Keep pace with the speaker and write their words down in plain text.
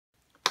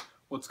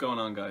What's going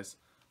on, guys?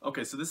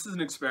 Okay, so this is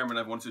an experiment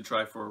I've wanted to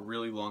try for a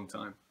really long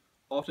time.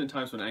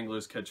 Oftentimes when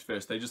anglers catch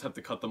fish, they just have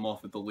to cut them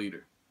off at the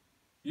leader.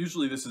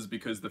 Usually this is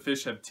because the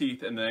fish have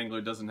teeth and the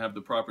angler doesn't have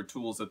the proper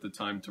tools at the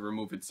time to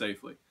remove it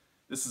safely.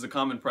 This is a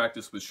common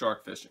practice with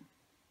shark fishing.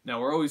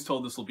 Now, we're always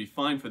told this will be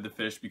fine for the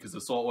fish because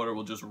the salt water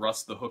will just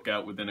rust the hook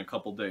out within a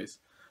couple days.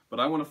 But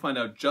I want to find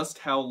out just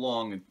how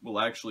long it will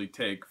actually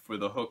take for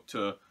the hook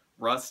to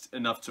rust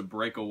enough to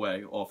break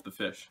away off the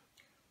fish.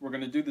 We're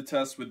going to do the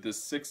test with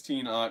this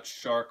 16-aught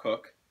shark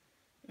hook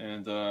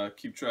and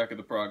keep track of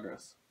the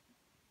progress.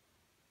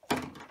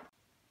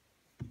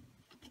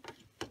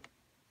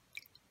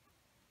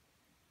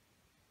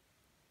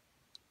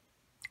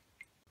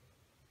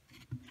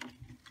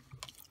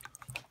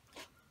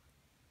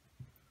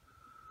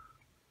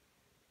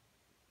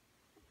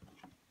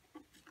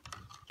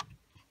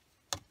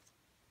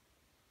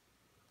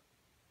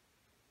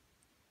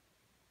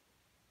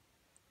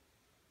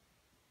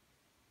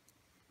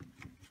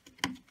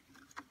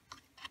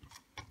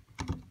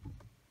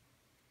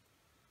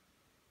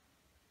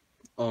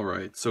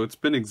 Alright, so it's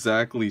been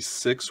exactly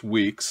 6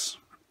 weeks,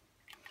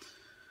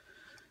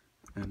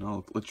 and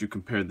I'll let you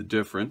compare the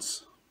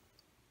difference.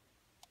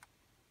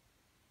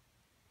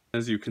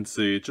 As you can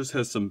see, it just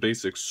has some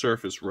basic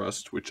surface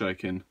rust, which I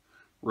can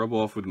rub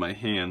off with my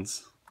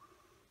hands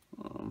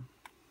and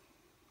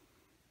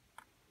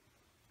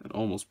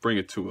almost bring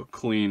it to a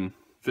clean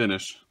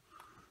finish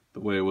the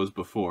way it was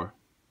before.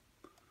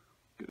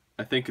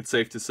 I think it's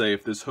safe to say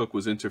if this hook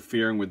was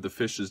interfering with the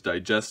fish's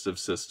digestive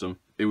system,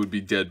 it would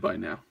be dead by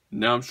now.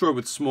 Now, I'm sure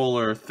with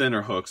smaller,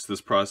 thinner hooks,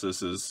 this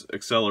process is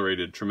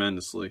accelerated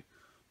tremendously,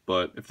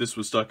 but if this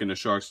was stuck in a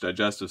shark's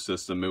digestive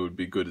system, it would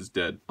be good as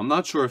dead. I'm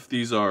not sure if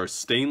these are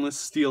stainless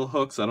steel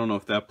hooks. I don't know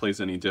if that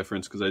plays any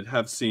difference, because I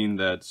have seen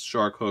that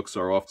shark hooks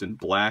are often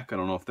black. I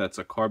don't know if that's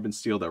a carbon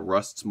steel that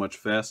rusts much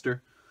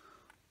faster,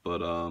 but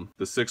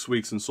the 6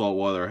 weeks in salt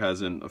water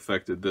hasn't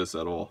affected this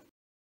at all.